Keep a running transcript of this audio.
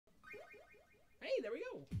Hey, there we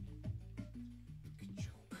go.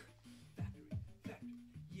 Factory.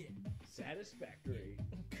 Yeah. Satisfactory.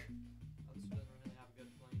 This doesn't really have a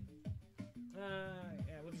good plane.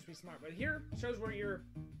 Yeah, we'll just be smart. But here shows where you're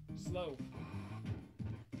slow.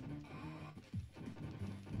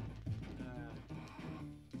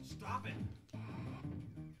 Stop it.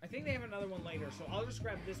 I think they have another one later, so I'll just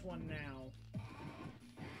grab this one now.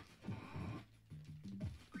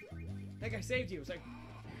 That guy saved you. It's like,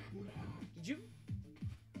 did you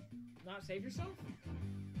not save yourself?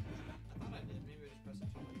 I thought I did. Maybe I just pressed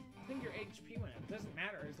it too late. I think your HP went up. It doesn't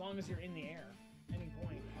matter as long as you're in the air. Any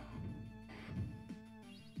point.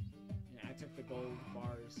 Yeah, I took the gold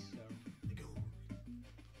bars, so. The gold.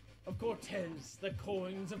 Of Cortez, the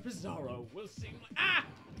coins of Pizarro will sing like. Ah!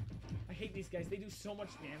 I hate these guys. They do so much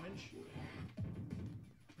damage.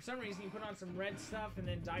 For some reason, you put on some red stuff and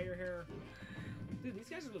then dye your hair. Dude, these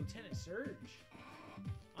guys are Lieutenant Serge.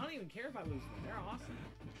 I don't even care if I lose them. They're awesome.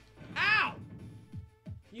 Ow!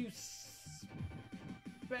 You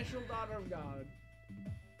special daughter of God.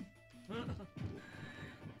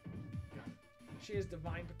 She has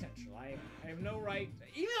divine potential. I have no right.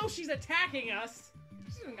 Even though she's attacking us,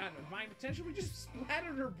 she hasn't got divine potential. We just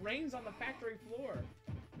splattered her brains on the factory floor.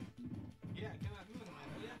 Yeah, cannot move them,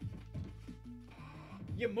 yeah.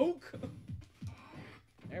 You mook!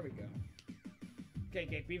 There we go.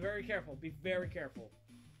 Okay, be very careful. Be very careful.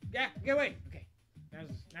 Yeah, get away! Okay. Now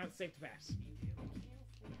it's safe to pass.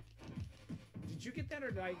 Did you get that or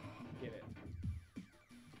did I get it?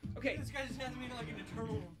 Okay. This guy just has me in like an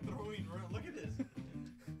eternal throwing room. Look at this.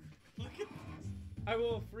 Look at this. I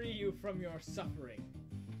will free you from your suffering.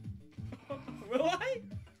 Will I?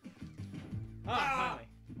 Finally.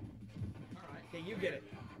 Alright. Okay, you get it.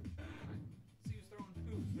 See who's throwing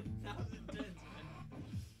poop. That was intense, man.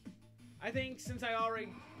 I think since I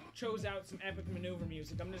already chose out some epic maneuver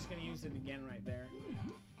music, I'm just gonna use it again right there.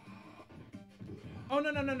 Oh,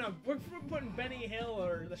 no. We're putting Benny Hill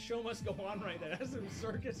or The Show Must Go On right there. That's some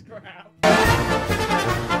circus crap.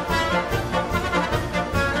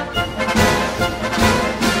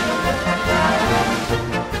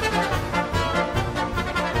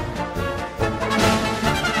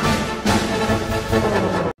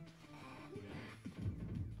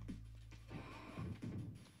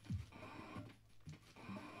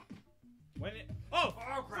 When it... Oh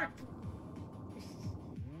crap!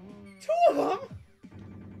 Two of them?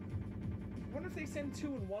 I wonder if they send 2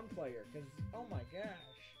 in 1 player, because, oh my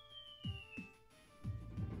gosh.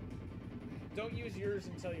 Don't use yours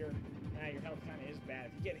until your health kind of is bad.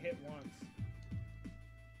 If you get hit once.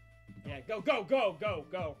 Yeah,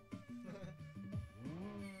 go!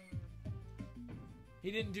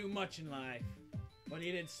 He didn't do much in life, but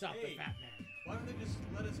he did stop the fat man. Why don't they just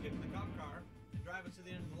let us get in the cop car and drive us to the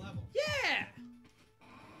end of the level? Yeah!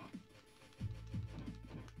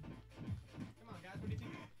 Come on, guys, what do you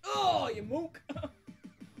think? Oh, you mook!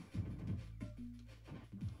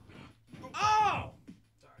 Oh!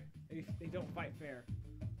 Sorry. They don't fight fair.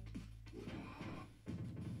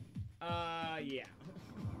 Yeah.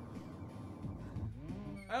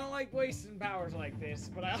 I don't like wasting powers like this,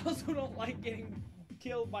 but I also don't like getting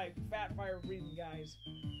killed by fat fire-breathing guys.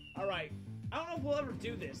 Alright. I don't know if we'll ever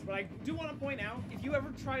do this, but I do want to point out, if you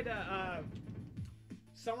ever try to,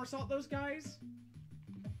 somersault those guys,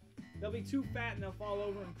 they'll be too fat and they'll fall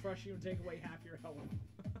over and crush you and take away half your health.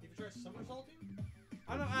 If you try somersaulting?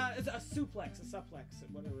 I don't know, it's a suplex,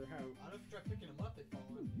 whatever, how... I don't know if you try picking them up, they fall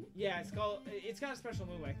in. Yeah, it's got a special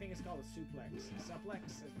move. I think it's called a suplex.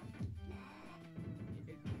 Suplex?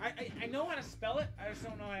 I know how to spell it, I just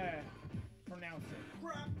don't know how to pronounce it.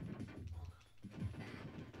 Crap!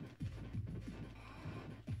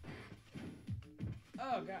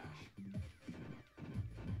 Oh, gosh.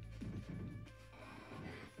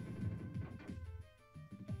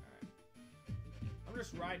 Alright. I'm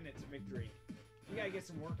just riding it to victory. You gotta get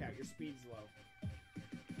some workout. Your speed's low.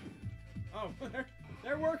 Oh,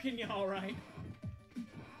 they're working you all right.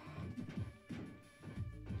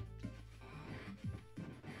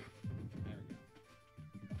 There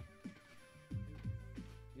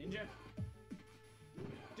we go. Ninja?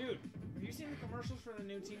 Dude, have you seen the commercials for the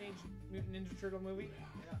new Teenage Mutant Ninja Turtle movie?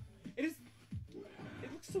 Yeah.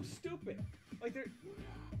 It looks so stupid. Like they're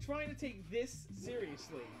trying to take this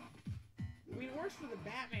seriously. I mean, it works for the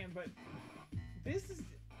Batman, but this is...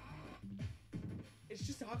 It's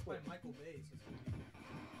just awkward. By Michael Bay, so it's gonna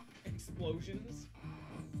be... Explosions.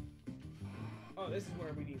 Oh, this is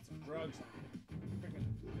where we need some drugs. Freaking...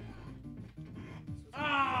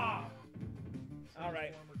 Ah!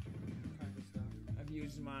 Alright. Kind of stuff. I've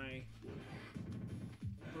used my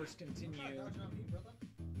first continue. Dodging on me, brother.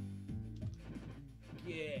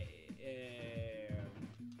 Yeah.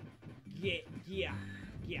 Yeah.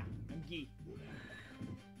 I'm Gee.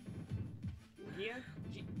 Gia?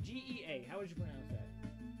 G-E-A. How would you pronounce that?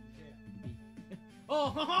 Yeah.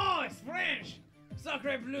 Oh, it's French!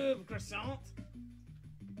 Sacre bleu croissant.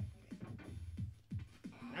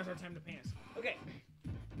 Now's our time to pants. Okay.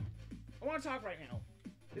 I want to talk right now.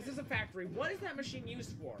 This is a factory. What is that machine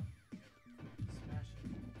used for?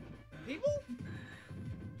 Smashing. People?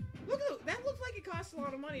 Look at that. Looks like it costs a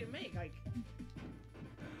lot of money to make. Like,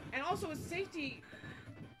 and also its safety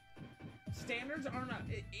standards are not.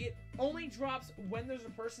 It only drops when there's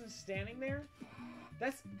a person standing there.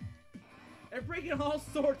 They're breaking all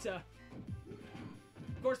sorts of.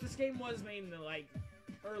 Of course, this game was made in the like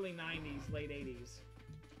early '90s, late '80s.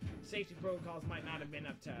 Safety protocols might not have been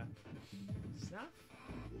up to snuff.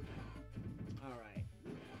 All right.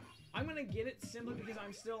 I'm gonna get it simply because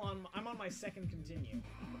I'm on my second continue.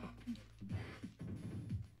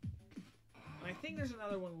 And I think there's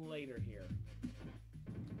another one later here.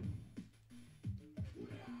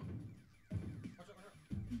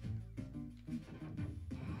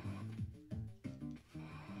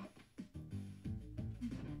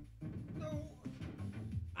 No.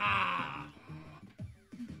 Ah!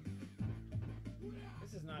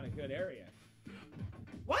 This is not a good area.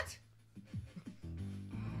 What?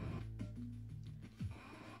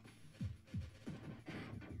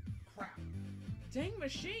 Crap. Dang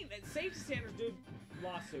machine! That safety standards, dude.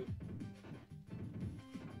 Lawsuit.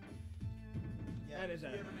 Yeah, That is if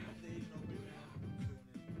a- you ever make the Asian Open, man,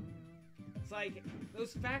 I'm It's like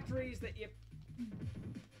those factories that you.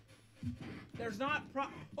 There's not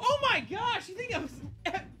Oh my gosh! You think I was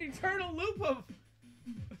eternal loop of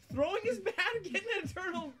throwing his bat and getting an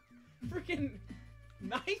eternal freaking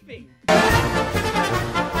knifing? There we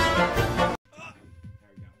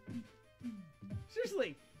go.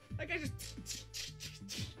 Seriously, that guy just.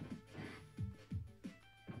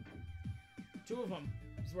 Two of them.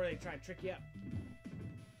 This is where they try to trick you up.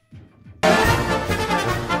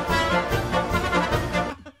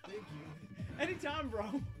 Thank you. Anytime,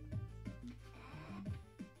 bro.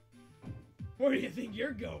 Where do you think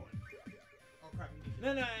you're going? Oh crap, you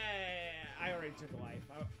need No, I already took a life.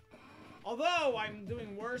 Although I'm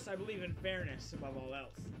doing worse, I believe in fairness above all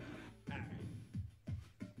else. Alright.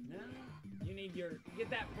 No, you need get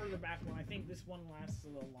that further back one. I think this one lasts a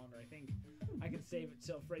little longer. I think I can save it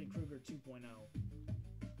till Freddy Krueger 2.0.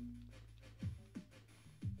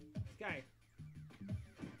 This guy.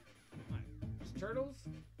 What? There's turtles?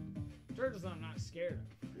 Turtles I'm not scared of.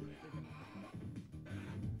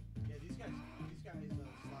 Yeah, these guys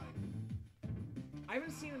slide. I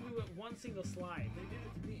haven't seen them do it one single slide. They did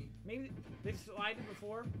it to me. Maybe they've slided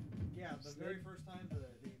before. Yeah, the very first time they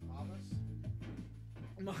mob us.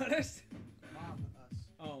 Modest? Mob us.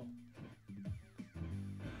 Oh.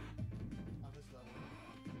 On this level.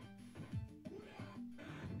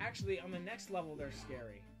 Actually, on the next level, they're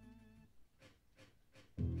scary.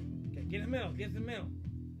 Okay, get in the middle. Get in the middle.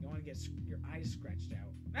 You don't want to get your eyes scratched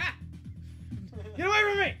out. Ah! Get away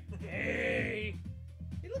from me! Hey!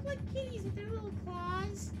 They look like kitties with their little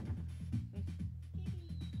claws.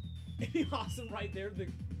 It'd be awesome right there.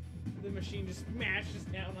 The machine just smashes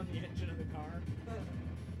down on the engine of the car.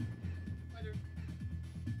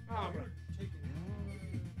 Oh, bro.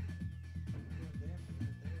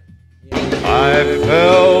 I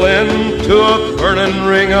fell into a burning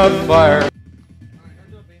ring of fire.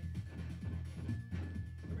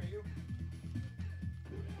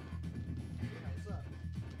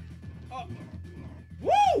 Oh.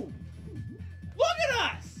 Woo! Look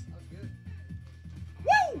at us!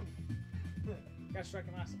 Woo! Got struck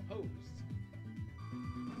and lost opposed.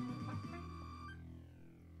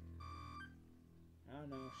 I don't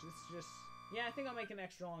know. This is just. Yeah, I think I'll make an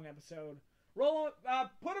extra long episode. Roll.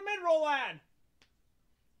 Put him in, Roland!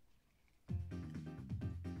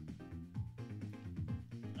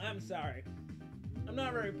 I'm sorry. I'm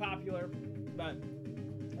not very popular, but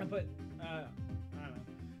I put. I don't know.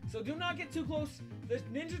 So do not get too close. The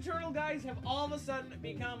Ninja Turtle guys have all of a sudden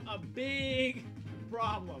become a big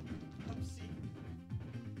problem.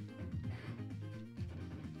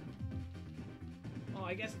 Oh,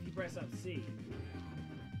 I guess if you press up C,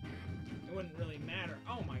 it wouldn't really matter.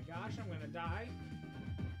 Oh my gosh, I'm gonna die.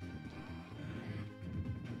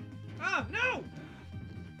 Ah, no!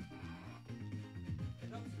 It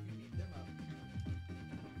helps if you beat them up.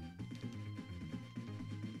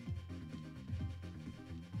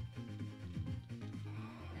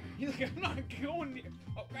 He's like, I'm not going near.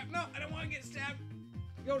 Oh crap, no, I don't want to get stabbed.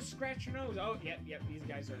 Go scratch your nose. Oh, yep, these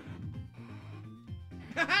guys are.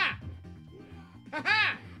 Ha ha! Ha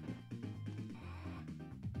ha!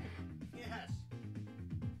 Yes.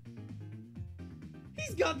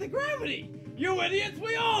 He's got the gravity! You idiots,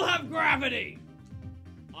 we all have gravity!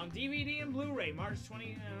 On DVD and Blu-ray, March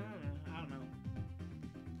 20... I don't know.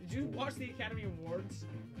 Did you watch the Academy Awards?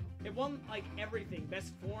 It won, like, everything.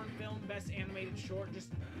 Best foreign film, best animated short, just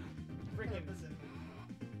freaking...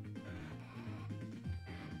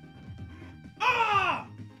 Ah!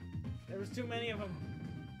 There was too many of them.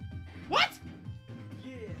 What?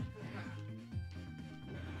 Yeah.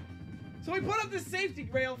 So we put up this safety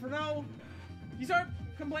rail for no... You start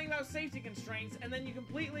complaining about safety constraints, and then you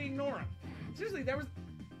completely ignore them. Seriously, there was...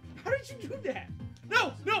 How did you do that?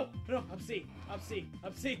 No! No! No! Up C. Up C.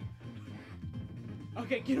 Up C.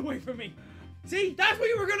 Okay, get away from me. See? That's what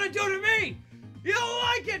you were gonna do to me! You don't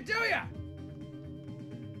like it, do ya?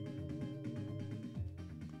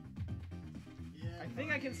 Yeah. I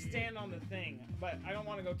think I can stand on the thing, but I don't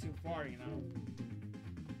want to go too far, you know.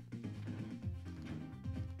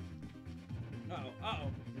 Uh-oh, uh-oh.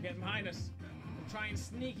 They're getting behind us. They're trying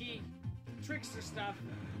sneaky trickster stuff.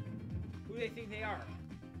 Who do they think they are?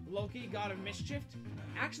 Loki, God of Mischief?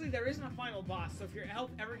 Actually, there isn't a final boss, so if your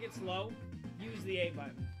health ever gets low, use the A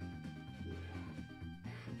button.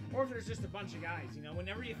 Or if there's just a bunch of guys, you know,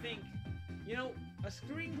 whenever you think, you know, a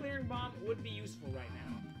screen clearing bomb would be useful right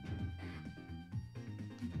now.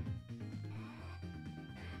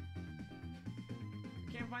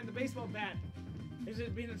 I can't find the baseball bat. Is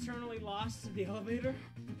it being eternally lost in the elevator?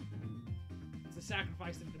 It's a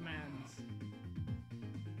sacrifice it demands.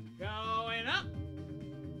 Going up!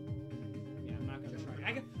 Yeah, I'm not gonna try.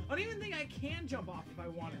 I don't even think I can jump off if I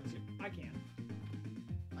wanted to. I can.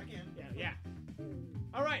 I can. Yeah, yeah.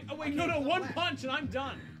 Alright, oh wait, no, one punch and I'm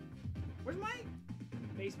done. Where's my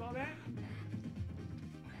baseball bat?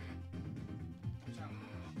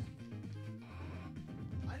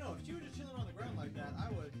 I know, if she was just chilling on the ground like that, I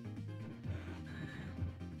would.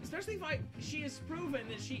 Especially if she has proven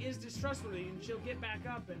that she is distrustworthy and she'll get back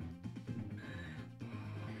up and...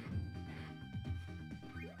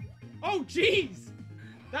 Oh, jeez!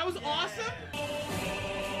 That was awesome!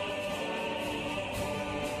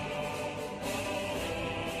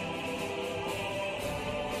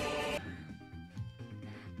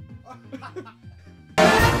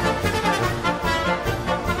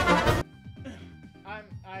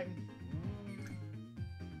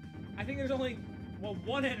 I think there's only, well,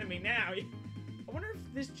 one enemy now. I wonder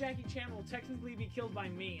if this Jackie Chan will technically be killed by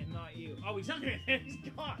me and not you. Oh, he's not gonna, he's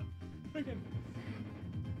gone.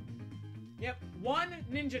 Yep, one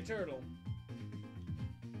Ninja Turtle.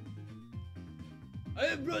 I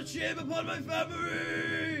have brought shame upon my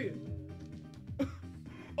family!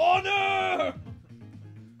 Honor!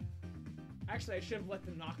 Actually, I should have let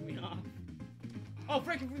them knock me off. Oh,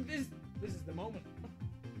 frick, this is the moment.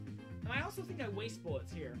 And I also think I waste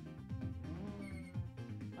bullets here.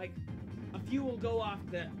 Like, a few will go off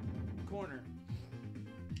the corner.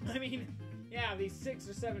 I mean, yeah, these 6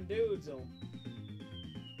 or 7 dudes will...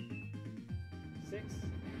 6?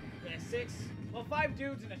 Yeah, 6. Well, 5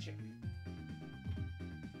 dudes and a chick.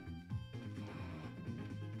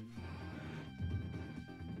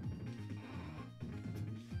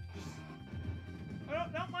 Oh,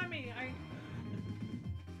 don't mind me. I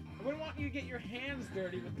wouldn't want you to get your hands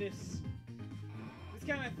dirty with this. This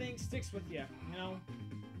kind of thing sticks with you, you know?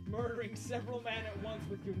 Murdering several men at once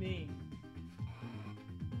with your knee.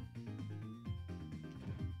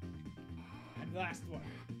 And last one.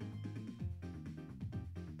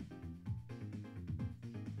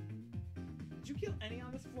 Did you kill any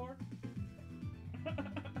on this floor?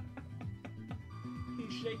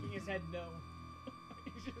 He's shaking his head no.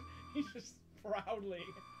 he's just proudly.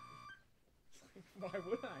 Why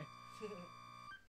would I?